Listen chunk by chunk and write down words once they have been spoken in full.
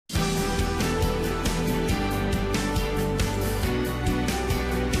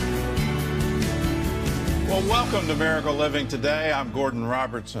Well, welcome to Miracle Living Today. I'm Gordon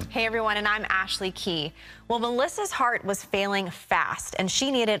Robertson. Hey, everyone, and I'm Ashley Key. Well, Melissa's heart was failing fast, and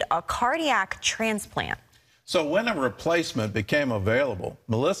she needed a cardiac transplant. So when a replacement became available,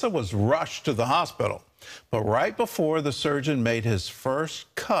 Melissa was rushed to the hospital. But right before the surgeon made his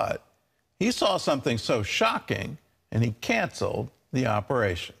first cut, he saw something so shocking, and he canceled the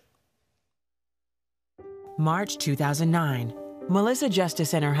operation. March 2009. Melissa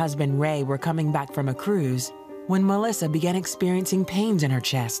Justice and her husband Ray were coming back from a cruise when Melissa began experiencing pains in her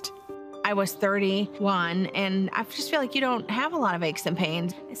chest. I was 31, and I just feel like you don't have a lot of aches and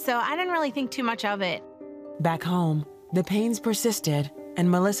pains, so I didn't really think too much of it. Back home, the pains persisted, and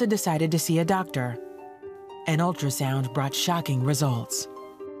Melissa decided to see a doctor. An ultrasound brought shocking results.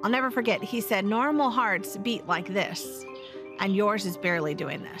 I'll never forget, he said, normal hearts beat like this, and yours is barely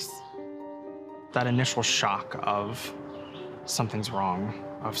doing this. That initial shock of something's wrong,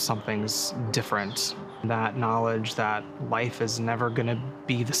 of something's different, that knowledge that life is never gonna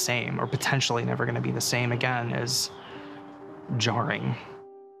be the same, or potentially never gonna be the same again, is jarring.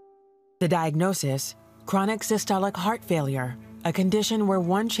 The diagnosis, chronic systolic heart failure, a condition where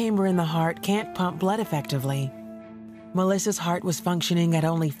one chamber in the heart can't pump blood effectively. Melissa's heart was functioning at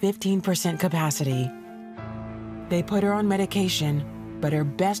only 15% capacity. They put her on medication, but her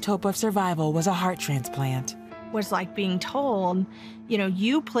best hope of survival was a heart transplant. Was like being told, you know,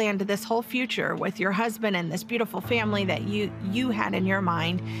 you planned this whole future with your husband and this beautiful family that you had in your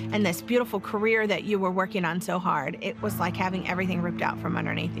mind and this beautiful career that you were working on so hard. It was like having everything ripped out from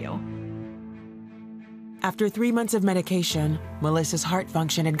underneath you. After 3 months of medication, Melissa's heart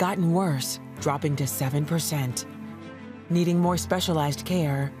function had gotten worse, dropping to 7%. Needing more specialized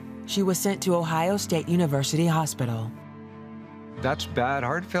care, she was sent to Ohio State University Hospital. That's bad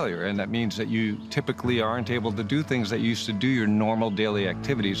heart failure, and that means that you typically aren't able to do things that you used to do, your normal daily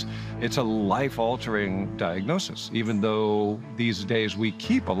activities. It's a life-altering diagnosis. Even though these days we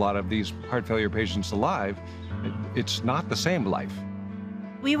keep a lot of these heart failure patients alive, it's not the same life.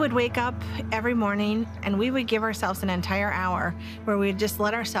 We would wake up every morning and we would give ourselves an entire hour where we'd just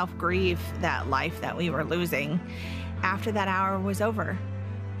let ourselves grieve that life that we were losing. After that hour was over,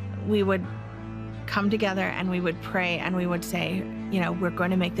 we would come together and we would pray and we would say, you know, we're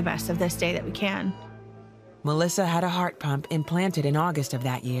going to make the best of this day that we can. Melissa had a heart pump implanted in August of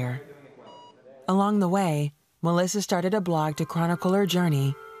that year. Along the way, Melissa started a blog to chronicle her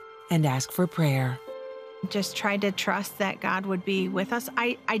journey and ask for prayer. Just tried to trust that God would be with us.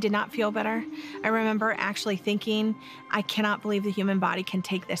 I did not feel better. I remember actually thinking, I cannot believe the human body can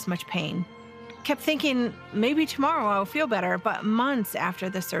take this much pain. Kept thinking, maybe tomorrow I'll feel better, but months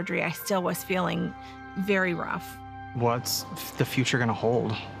after the surgery, I still was feeling very rough. What's the future gonna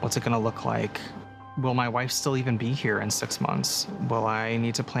hold? What's it gonna look like? Will my wife still even be here in 6 months? Will I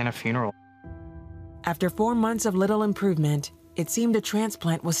need to plan a funeral? After 4 months of little improvement, it seemed a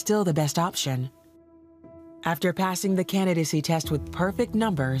transplant was still the best option. After passing the candidacy test with perfect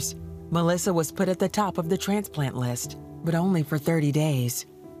numbers, Melissa was put at the top of the transplant list, but only for 30 days.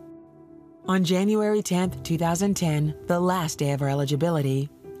 On January 10, 2010, the last day of her eligibility,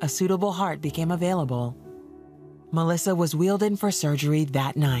 a suitable heart became available. Melissa was wheeled in for surgery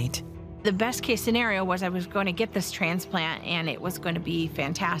that night. The best case scenario was I was going to get this transplant and it was going to be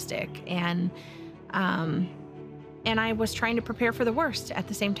fantastic. And I was trying to prepare for the worst at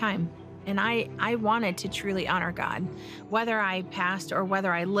the same time. And I wanted to truly honor God. Whether I passed or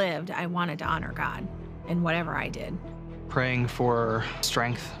whether I lived, I wanted to honor God in whatever I did. Praying for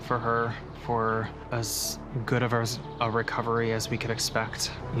strength for her, for as good of a recovery as we could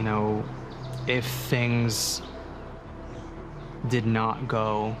expect. You know, if things did not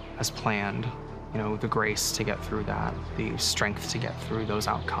go as planned, you know, the grace to get through that, the strength to get through those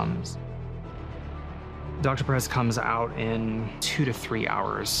outcomes. Dr. Perez comes out in 2 to 3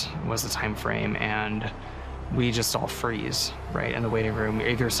 hours was the time frame, and we just all freeze, right, in the waiting room.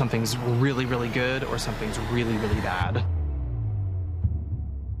 Either something's really, really good or something's really, really bad.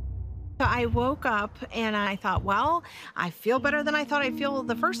 So I woke up and I thought, well, I feel better than I thought I'd feel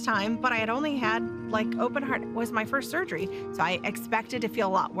the first time, but I had only had like open heart. It was my first surgery. So I expected to feel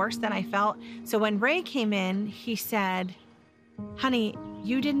a lot worse than I felt. So when Ray came in, he said, honey,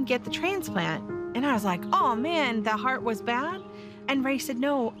 you didn't get the transplant. And I was like, oh man, the heart was bad? And Ray said,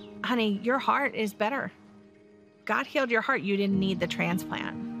 no, honey, your heart is better. God healed your heart. You didn't need the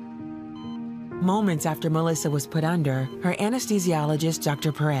transplant. Moments after Melissa was put under, her anesthesiologist,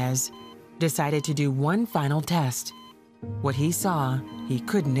 Dr. Perez, decided to do one final test. What he saw, he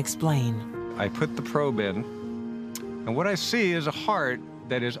couldn't explain. I put the probe in, and what I see is a heart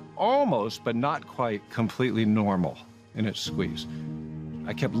that is almost, but not quite, completely normal in its squeeze.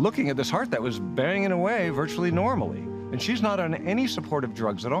 I kept looking at this heart that was banging away virtually normally, and she's not on any supportive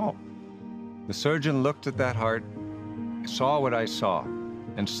drugs at all. The surgeon looked at that heart, saw what I saw,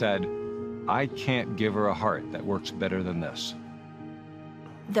 and said, I can't give her a heart that works better than this.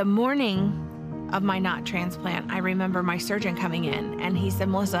 The morning of my knot transplant, I remember my surgeon coming in and he said,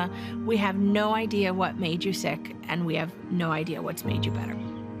 Melissa, we have no idea what made you sick and we have no idea what's made you better.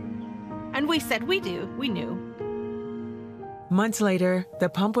 And we said, we do, we knew. Months later, the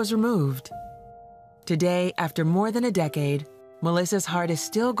pump was removed. Today, after more than a decade, Melissa's heart is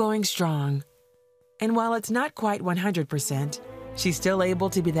still going strong. And while it's not quite 100%, she's still able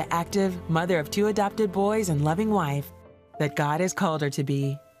to be the active mother of 2 adopted boys and loving wife that God has called her to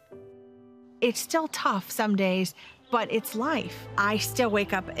be. It's still tough some days, but it's life. I still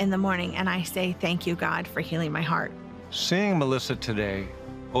wake up in the morning and I say, thank you, God, for healing my heart. Seeing Melissa today,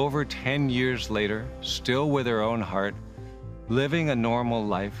 over 10 years later, still with her own heart, living a normal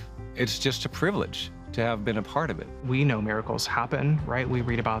life, it's just a privilege to have been a part of it. We know miracles happen, right? We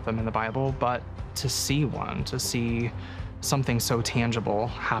read about them in the Bible, but to see one, to see something so tangible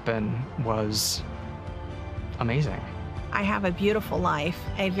happen was amazing. I have a beautiful life,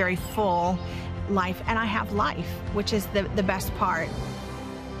 a very full life, and I have life, which is the best part.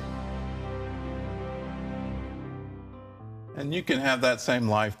 And you can have that same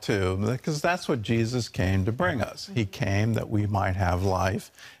life too, because that's what Jesus came to bring us. He came that we might have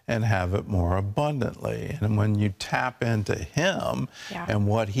life and have it more abundantly. And when you tap into Him and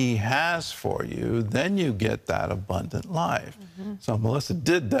what He has for you, then you get that abundant life. So Melissa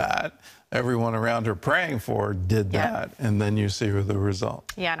did that. Everyone around her praying for her did that. And then you see the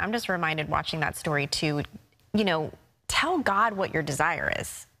result. Yeah, and I'm just reminded watching that story too, you know, tell God what your desire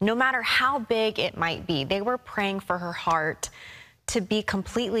is, no matter how big it might be. They were praying for her heart to be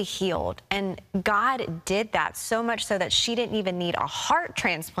completely healed. And God did that so much so that she didn't even need a heart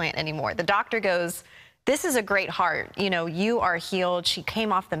transplant anymore. The doctor goes, this is a great heart. You know, you are healed. She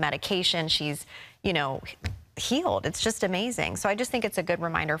came off the medication. She's, you know, healed. It's just amazing. So I just think it's a good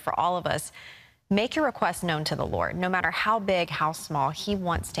reminder for all of us. Make your request known to the Lord. No matter how big, how small, He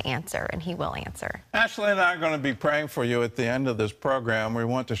wants to answer, and He will answer. Ashley and I are going to be praying for you at the end of this program. We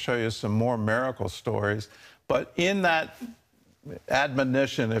want to show you some more miracle stories. But in that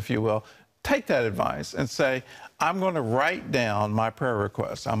admonition, if you will, take that advice and say, I'm going to write down my prayer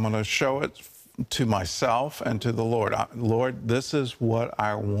request. I'm going to show it to myself and to the Lord. Lord, this is what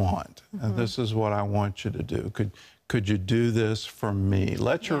I want, and this is what I want you to do. Could you do this for me?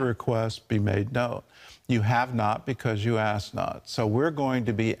 Let your request be made known. You have not because you ask not. So we're going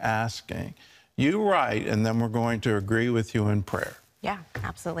to be asking. You write, and then we're going to agree with you in prayer. Yeah,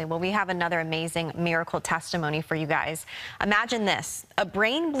 absolutely. Well, we have another amazing miracle testimony for you guys. Imagine this, a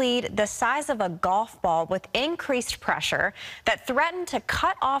brain bleed the size of a golf ball with increased pressure that threatened to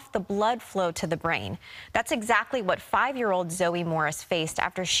cut off the blood flow to the brain. That's exactly what 5-year-old Zoe Morris faced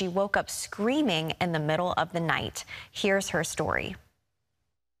after she woke up screaming in the middle of the night. Here's her story.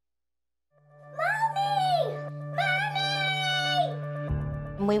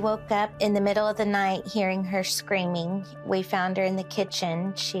 We woke up in the middle of the night hearing her screaming. We found her in the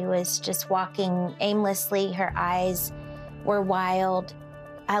kitchen. She was just walking aimlessly. Her eyes were wild.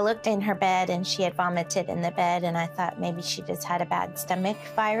 I looked in her bed and she had vomited in the bed, and I thought maybe she just had a bad stomach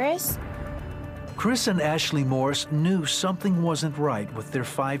virus. Chris and Ashley Morris knew something wasn't right with their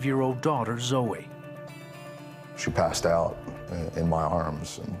 5-year-old daughter, Zoe. She passed out in my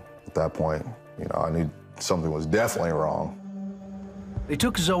arms, and at that point, you know, I knew something was definitely wrong. They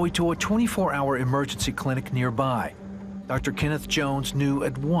took Zoe to a 24-hour emergency clinic nearby. Dr. Kenneth Jones knew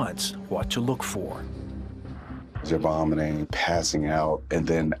at once what to look for. They're vomiting, passing out, and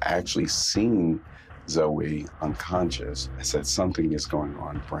then actually seeing Zoe unconscious. I said, something is going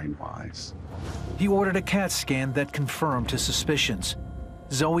on brain-wise. He ordered a CAT scan that confirmed his suspicions.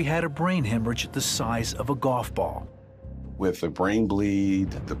 Zoe had a brain hemorrhage the size of a golf ball. With a brain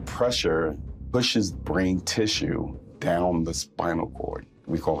bleed, the pressure pushes brain tissue down the spinal cord.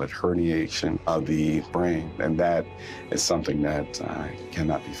 We call it herniation of the brain, and that is something that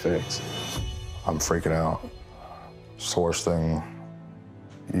cannot be fixed. I'm freaking out. It's the worst thing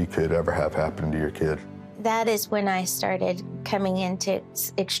you could ever have happen to your kid. That is when I started coming into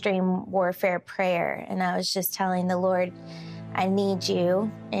extreme warfare prayer, and I was just telling the Lord, I need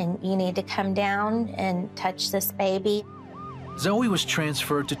you, and you need to come down and touch this baby. Zoe was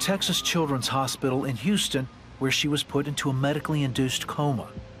transferred to Texas Children's Hospital in Houston, where she was put into a medically induced coma.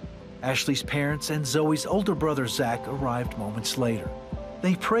 Ashley's parents and Zoe's older brother, Zach, arrived moments later.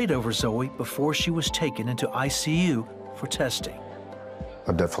 They prayed over Zoe before she was taken into ICU for testing.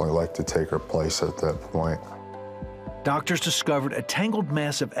 I'd definitely like to take her place at that point. Doctors discovered a tangled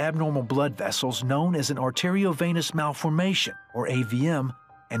mess of abnormal blood vessels known as an arteriovenous malformation, or AVM,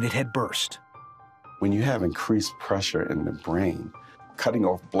 and it had burst. When you have increased pressure in the brain, cutting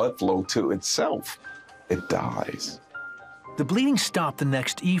off blood flow to itself, it dies. The bleeding stopped the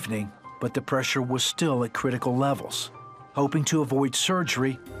next evening, but the pressure was still at critical levels. Hoping to avoid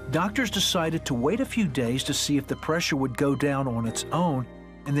surgery, doctors decided to wait a few days to see if the pressure would go down on its own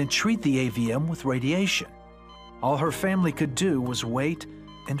and then treat the AVM with radiation. All her family could do was wait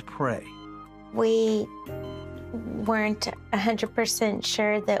and pray. We weren't 100%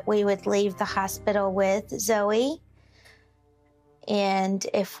 sure that we would leave the hospital with Zoe. And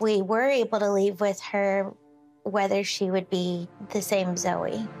if we were able to leave with her, whether she would be the same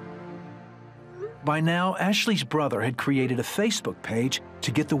Zoe. By now, Ashley's brother had created a Facebook page to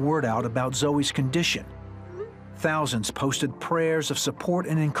get the word out about Zoe's condition. Thousands posted prayers of support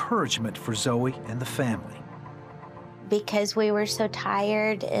and encouragement for Zoe and the family. Because we were so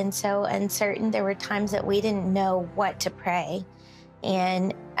tired and so uncertain, there were times that we didn't know what to pray.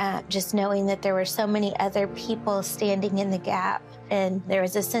 And just knowing that there were so many other people standing in the gap, and there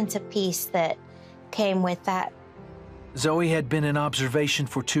was a sense of peace that came with that. Zoe had been in observation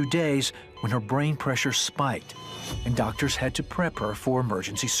for 2 days when her brain pressure spiked, and doctors had to prep her for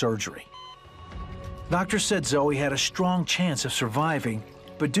emergency surgery. Doctors said Zoe had a strong chance of surviving,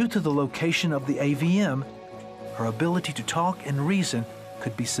 but due to the location of the AVM, her ability to talk and reason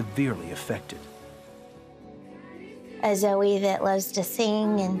could be severely affected. A Zoe that loves to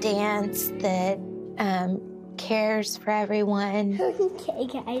sing and dance, that cares for everyone. Okay,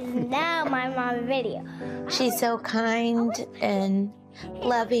 guys, now my mom video. She's so kind and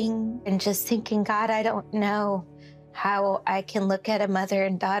loving, and just thinking, God, I don't know how I can look at a mother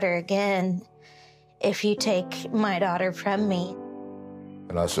and daughter again if you take my daughter from me.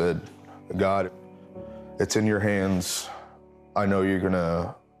 And I said, God, it's in your hands. I know you're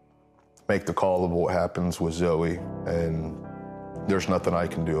gonna make the call of what happens with Zoe, and there's nothing I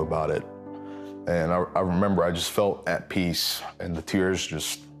can do about it. And I remember I just felt at peace, and the tears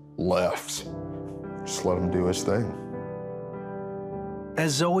just left. Just let him do his thing.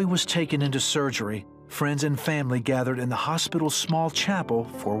 As Zoe was taken into surgery, friends and family gathered in the hospital's small chapel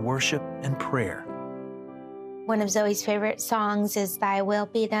for worship and prayer. One of Zoe's favorite songs is Thy Will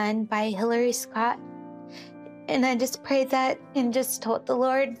Be Done by Hillary Scott. And I just prayed that and just told the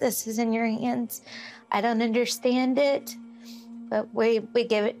Lord, this is in your hands. I don't understand it, but we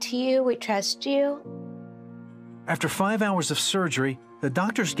give it to you. We trust you. After 5 hours of surgery, the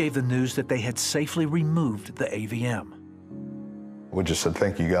doctors gave the news that they had safely removed the AVM. We just said,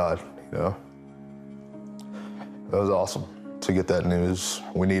 thank you, God, you know. That was awesome to get that news.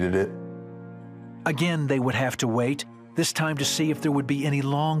 We needed it. Again, they would have to wait, this time to see if there would be any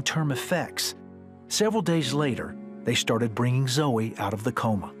long-term effects. Several days later, they started bringing Zoe out of the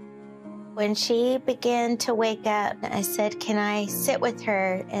coma. When she began to wake up, I said, can I sit with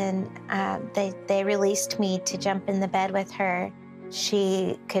her? And they released me to jump in the bed with her.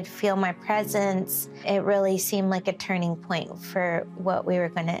 She could feel my presence. It really seemed like a turning point for what we were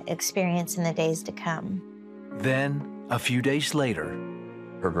going to experience in the days to come. Then, a few days later,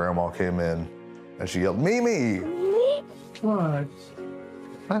 her grandma came in and she yelled, Mimi! What?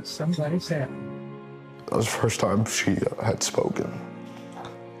 That's somebody's hair. That was the first time she had spoken.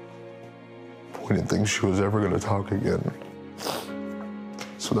 We didn't think she was ever going to talk again.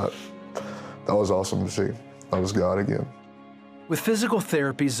 So that was awesome to see. That was God again. With physical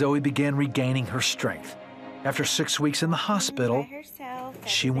therapy, Zoe began regaining her strength. After 6 weeks in the hospital,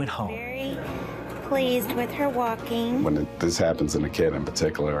 she went home. Very pleased with her walking. When this happens in a kid in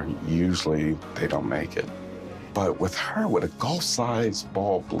particular, usually they don't make it. But with her, with a golf-sized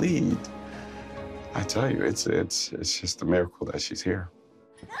ball bleed, I tell you, it's just a miracle that she's here.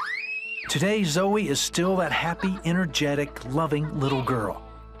 Today, Zoe is still that happy, energetic, loving little girl.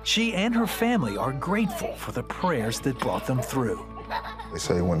 She and her family are grateful for the prayers that brought them through. They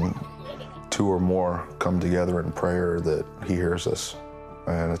say when 2 or more come together in prayer that he hears us,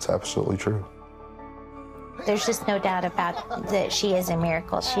 and it's absolutely true. There's just no doubt about that she is a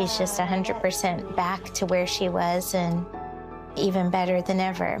miracle. She's just 100% back to where she was, and even better than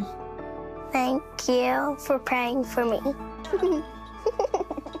ever. Thank you for praying for me.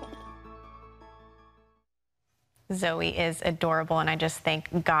 Zoe is adorable, and I just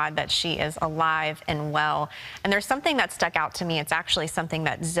thank God that she is alive and well. And there's something that stuck out to me. It's actually something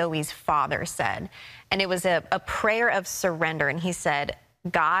that Zoe's father said, and it was a prayer of surrender. And he said,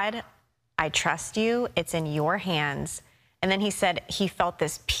 God, I trust you. It's in your hands. And then he said he felt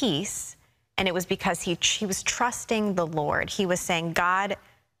this peace, and it was because he was trusting the Lord. He was saying, God,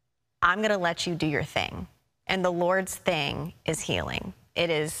 I'm going to let you do your thing. And the Lord's thing is healing. It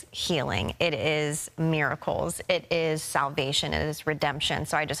is healing. It is miracles. It is salvation. It is redemption.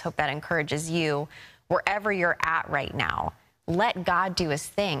 So I just hope that encourages you wherever you're at right now. Let God do his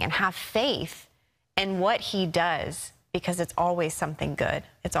thing and have faith in what he does, because it's always something good.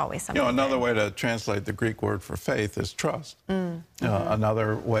 It's always something another good. way to translate the Greek word for faith is trust.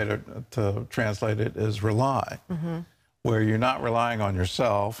 Another way to translate it is rely, where you're not relying on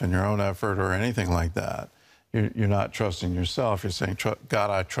yourself and your own effort or anything like that. You're not trusting yourself. You're saying, God,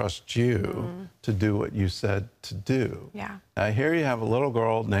 I trust you to do what you said to do. Yeah. Now, here you have a little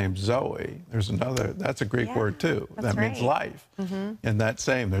girl named Zoe. There's another, that's a Greek word too. That means life. And that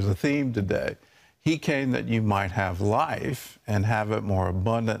same, there's a theme today. He came that you might have life and have it more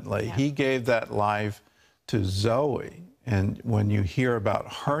abundantly. Yeah. He gave that life to Zoe. And when you hear about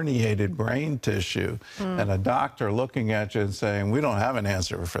herniated brain tissue and a doctor looking at you and saying, we don't have an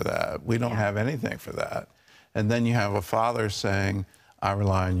answer for that. We don't have anything for that. And then you have a father saying, I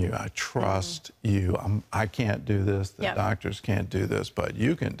rely on you. I trust you. I can't do this. The doctors can't do this, but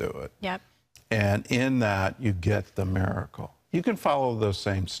you can do it. Yep. And in that, you get the miracle. You can follow those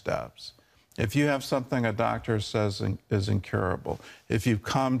same steps. If you have something a doctor says is incurable, if you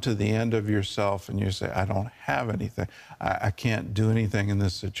come to the end of yourself and you say, I don't have anything, I can't do anything in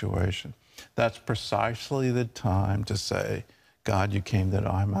this situation, that's precisely the time to say, God, you came that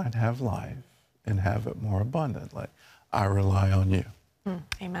I might have life and have it more abundantly. I rely on you.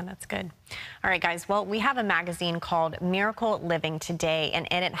 Amen. That's good. All right, guys. Well, we have a magazine called Miracle Living Today, and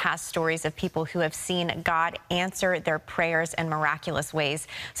in it has stories of people who have seen God answer their prayers in miraculous ways.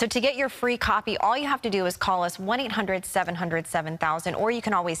 So to get your free copy, all you have to do is call us 1-800-700-7000, or you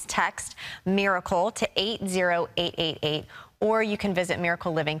can always text MIRACLE to 80888. Or you can visit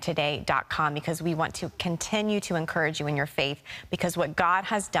miraclelivingtoday.com, because we want to continue to encourage you in your faith, because what God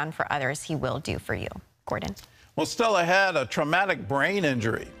has done for others, he will do for you. Gordon. Well, still ahead, a traumatic brain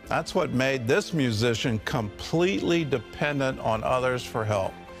injury. That's what made this musician completely dependent on others for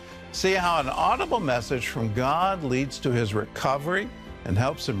help. See how an audible message from God leads to his recovery and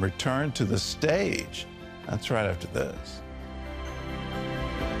helps him return to the stage. That's right after this.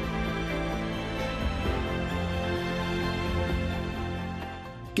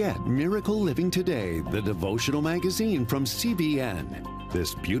 Get Miracle Living Today, the devotional magazine from CBN.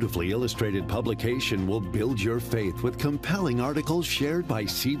 This beautifully illustrated publication will build your faith with compelling articles shared by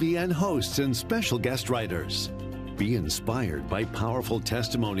CBN hosts and special guest writers. Be inspired by powerful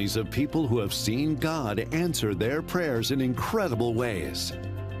testimonies of people who have seen God answer their prayers in incredible ways.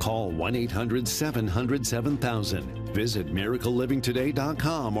 Call 1-800-700-7000. Visit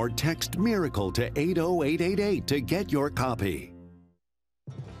miraclelivingtoday.com or text MIRACLE to 80888 to get your copy.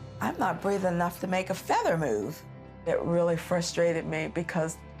 I'm not breathing enough to make a feather move. It really frustrated me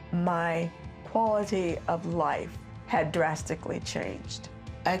because my quality of life had drastically changed.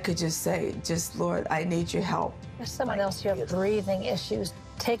 I could just say, Lord, I need your help. If someone else, you have breathing issues,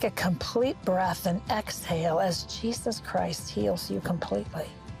 take a complete breath and exhale as Jesus Christ heals you completely.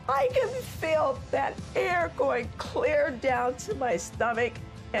 I can feel that air going clear down to my stomach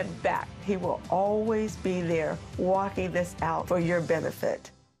and back. He will always be there walking this out for your benefit.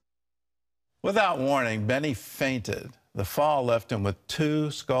 Without warning, Benny fainted. The fall left him with 2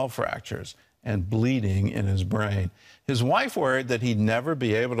 skull fractures and bleeding in his brain. His wife worried that he'd never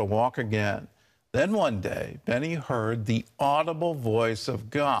be able to walk again. Then one day, Benny heard the audible voice of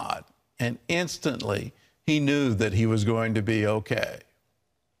God, and instantly he knew that he was going to be okay.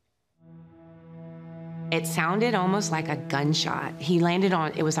 It sounded almost like a gunshot. He landed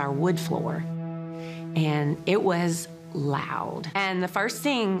on, it was our wood floor, and it was loud. And the first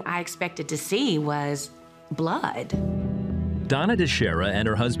thing I expected to see was blood. Donna DeShera and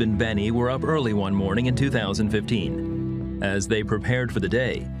her husband Benny were up early one morning in 2015. As they prepared for the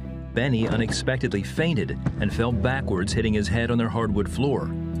day, Benny unexpectedly fainted and fell backwards, hitting his head on their hardwood floor.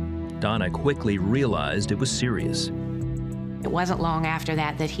 Donna quickly realized it was serious. It wasn't long after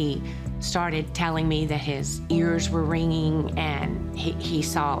that that he started telling me that his ears were ringing and he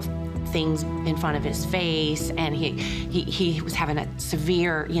saw things in front of his face, and he was having a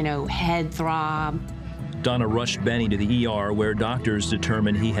severe, head throb. Donna rushed Benny to the ER, where doctors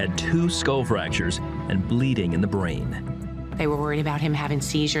determined he had 2 skull fractures and bleeding in the brain. They were worried about him having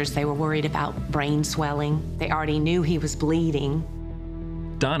seizures. They were worried about brain swelling. They already knew he was bleeding.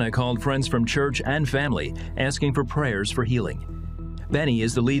 Donna called friends from church and family, asking for prayers for healing. Benny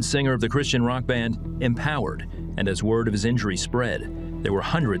is the lead singer of the Christian rock band Empowered, and as word of his injury spread, there were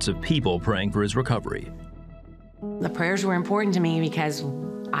hundreds of people praying for his recovery. The prayers were important to me because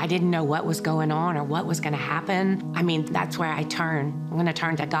I didn't know what was going on or what was going to happen. I mean, that's where I turn. I'm going to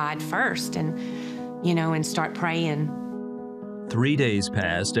turn to God first and and start praying. 3 days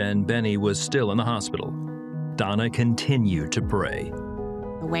passed and Benny was still in the hospital. Donna continued to pray.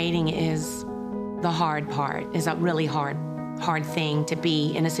 The waiting is the hard part, is a really hard thing to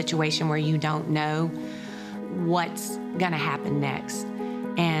be in a situation where you don't know what's gonna happen next.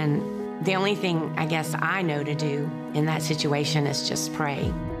 And the only thing I guess I know to do in that situation is just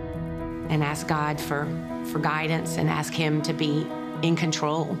pray and ask God for guidance and ask Him to be in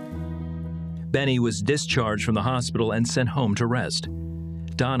control. Benny was discharged from the hospital and sent home to rest.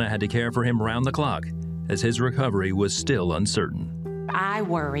 Donna had to care for him round the clock as his recovery was still uncertain. I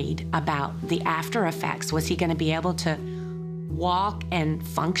worried about the after effects. Was he going to be able to walk and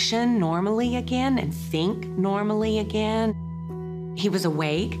function normally again and think normally again? He was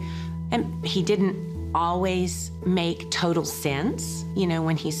awake, and he didn't always make total sense,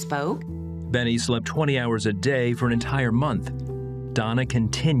 when he spoke. Benny slept 20 hours a day for an entire month. Donna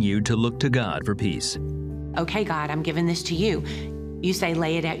continued to look to God for peace. Okay, God, I'm giving this to you. You say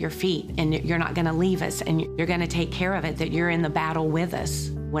lay it at your feet, and you're not going to leave us, and you're going to take care of it, that you're in the battle with us.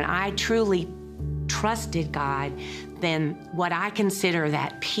 When I truly trusted God, then what I consider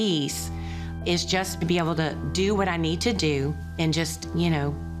that peace is just to be able to do what I need to do and just,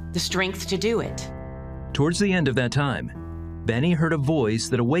 the strength to do it. Towards the end of that time, Benny heard a voice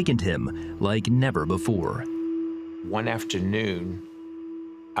that awakened him like never before. One afternoon,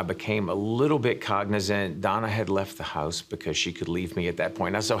 I became a little bit cognizant. Donna had left the house because she could leave me at that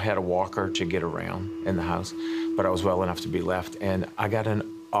point. I still had a walker to get around in the house, but I was well enough to be left. And I got an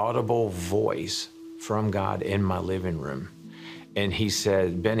audible voice from God in my living room. And he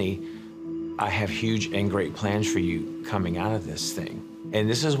said, Benny, I have huge and great plans for you coming out of this thing. And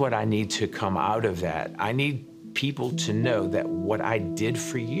this is what I need to come out of that. I need people to know that what I did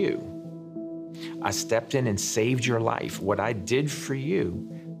for you, I stepped in and saved your life. What I did for you,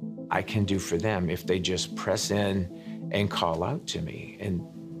 I can do for them if they just press in and call out to me. And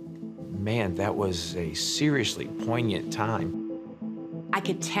man, that was a seriously poignant time. I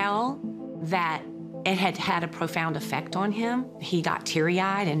could tell that it had had a profound effect on him. He got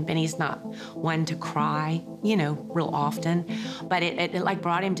teary-eyed, and Benny's not one to cry, real often, but it like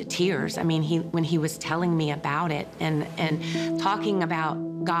brought him to tears. I mean, when he was telling me about it and talking about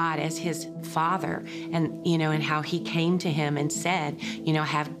God as his father, and and how he came to him and said,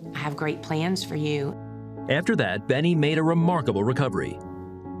 I have great plans for you. After that, Benny made a remarkable recovery.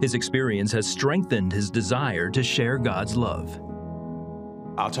 His experience has strengthened his desire to share God's love.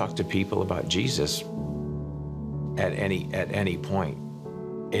 I'll talk to people about Jesus at any point,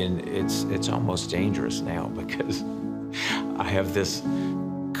 and it's almost dangerous now because I have this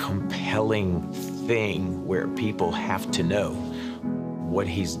compelling thing where people have to know what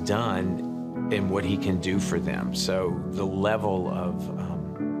he's done and what he can do for them. So the level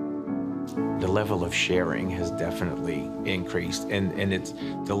of sharing has definitely increased, and it's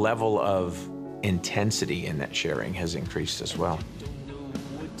the level of intensity in that sharing has increased as well.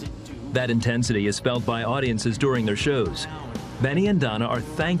 That intensity is felt by audiences during their shows. Benny and Donna are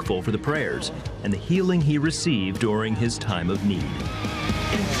thankful for the prayers and the healing he received during his time of need.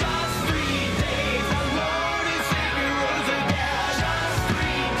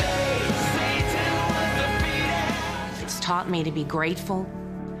 It's taught me to be grateful,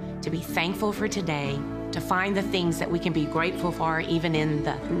 to be thankful for today, to find the things that we can be grateful for even in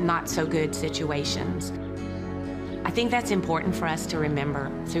the not so good situations. I think that's important for us to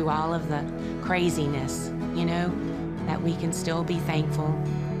remember through all of the craziness, that we can still be thankful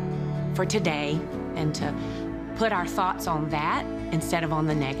for today and to put our thoughts on that instead of on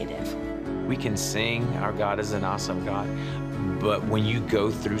the negative. We can sing our God is an awesome God, but when you go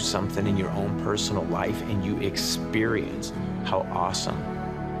through something in your own personal life and you experience how awesome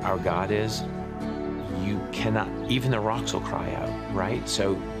our God is, you cannot, even the rocks will cry out, right?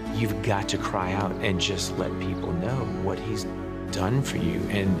 So you've got to cry out and just let people know what he's done for you.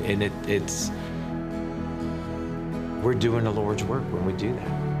 And it's we're doing the Lord's work when we do that.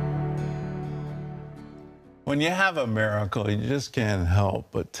 When you have a miracle, you just can't help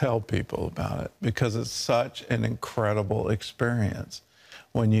but tell people about it because it's such an incredible experience.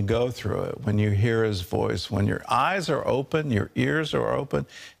 When you go through it, when you hear his voice, when your eyes are open, your ears are open,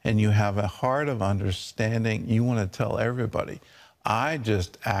 and you have a heart of understanding, you want to tell everybody, I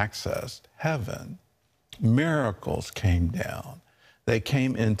just accessed heaven. Miracles came down. They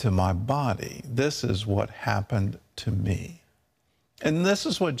came into my body. This is what happened to me. And this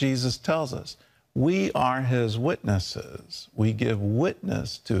is what Jesus tells us. We are his witnesses. We give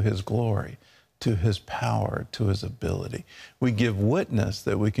witness to his glory, to his power, to his ability. We give witness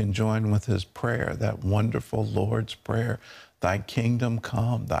that we can join with his prayer, that wonderful Lord's Prayer, Thy kingdom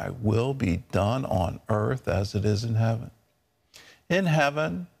come, thy will be done on earth as it is in heaven. In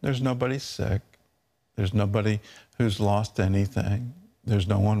heaven, there's nobody sick. There's nobody who's lost anything. There's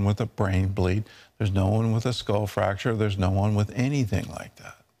no one with a brain bleed. There's no one with a skull fracture. There's no one with anything like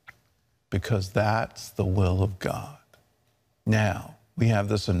that, because that's the will of God. Now, we have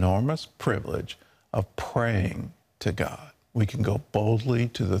this enormous privilege of praying to God. We can go boldly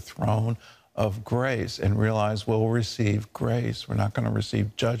to the throne of grace and realize we'll receive grace. We're not going to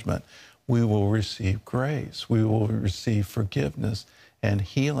receive judgment. We will receive grace. We will receive forgiveness and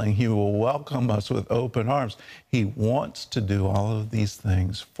healing. He will welcome us with open arms. He wants to do all of these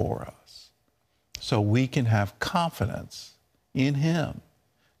things for us, so we can have confidence in him,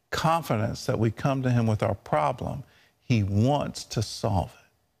 confidence that we come to him with our problem. He wants to solve it.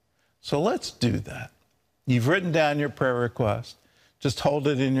 So let's do that. You've written down your prayer request. Just hold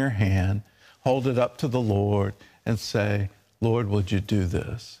it in your hand, hold it up to the Lord, and say, Lord, would you do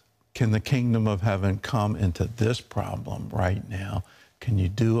this? Can the kingdom of heaven come into this problem right now? Can you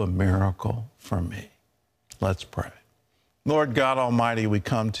do a miracle for me? Let's pray. Lord God Almighty, we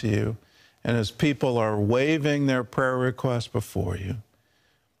come to you, and as people are waving their prayer requests before you,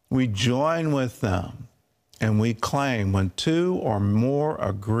 we join with them and we claim, when two or more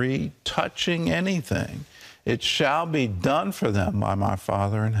agree touching anything, it shall be done for them by my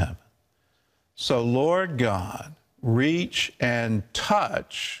Father in heaven. So, Lord God, reach and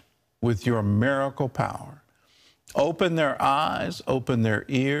touch with your miracle power. Open their eyes, open their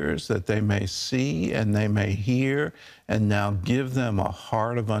ears, that they may see and they may hear, and now give them a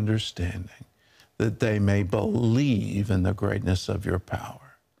heart of understanding, that they may believe in the greatness of your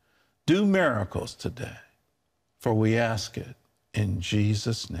power. Do miracles today, for we ask it in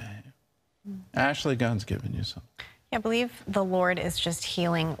Jesus' name. Ashley Gunn's giving you something. I believe the Lord is just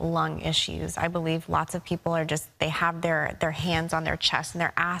healing lung issues. I believe lots of people are just, they have their hands on their chest and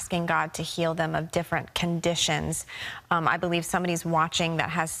they're asking God to heal them of different conditions. I believe somebody's watching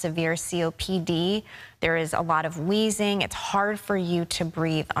that has severe COPD. There is a lot of wheezing. It's hard for you to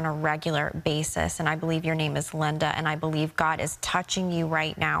breathe on a regular basis. And I believe your name is Linda, and I believe God is touching you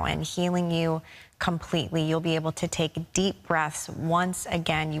right now and healing you completely. You'll be able to take deep breaths once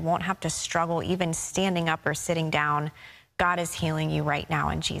again. You won't have to struggle even standing up or sitting down. God is healing you right now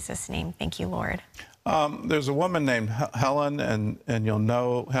in Jesus' name. Thank you, Lord. There's a woman named Helen, and you'll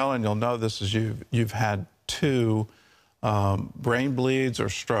know, Helen, you'll know this as you've had two brain bleeds or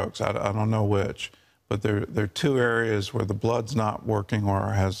strokes. I don't know which, but there are two areas where the blood's not working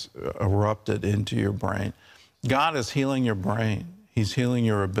or has erupted into your brain. God is healing your brain. He's healing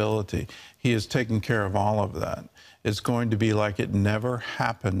your ability. He is taking care of all of that. It's going to be like it never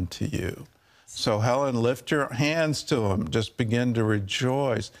happened to you. So, Helen, lift your hands to him. Just begin to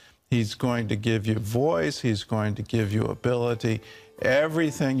rejoice. He's going to give you voice. He's going to give you ability.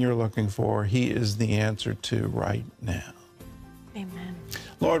 Everything you're looking for, he is the answer to right now. Amen.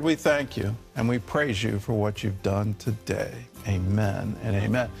 Lord, we thank you and we praise you for what you've done today. Amen and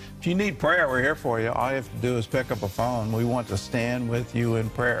amen. If you need prayer, we're here for you. All you have to do is pick up a phone. We want to stand with you in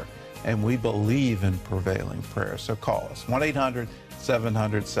prayer, and we believe in prevailing prayer. So call us,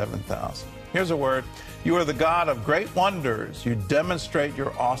 1-800-700-7000. Here's a word. You are the God of great wonders. You demonstrate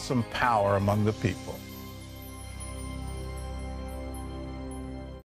your awesome power among the people.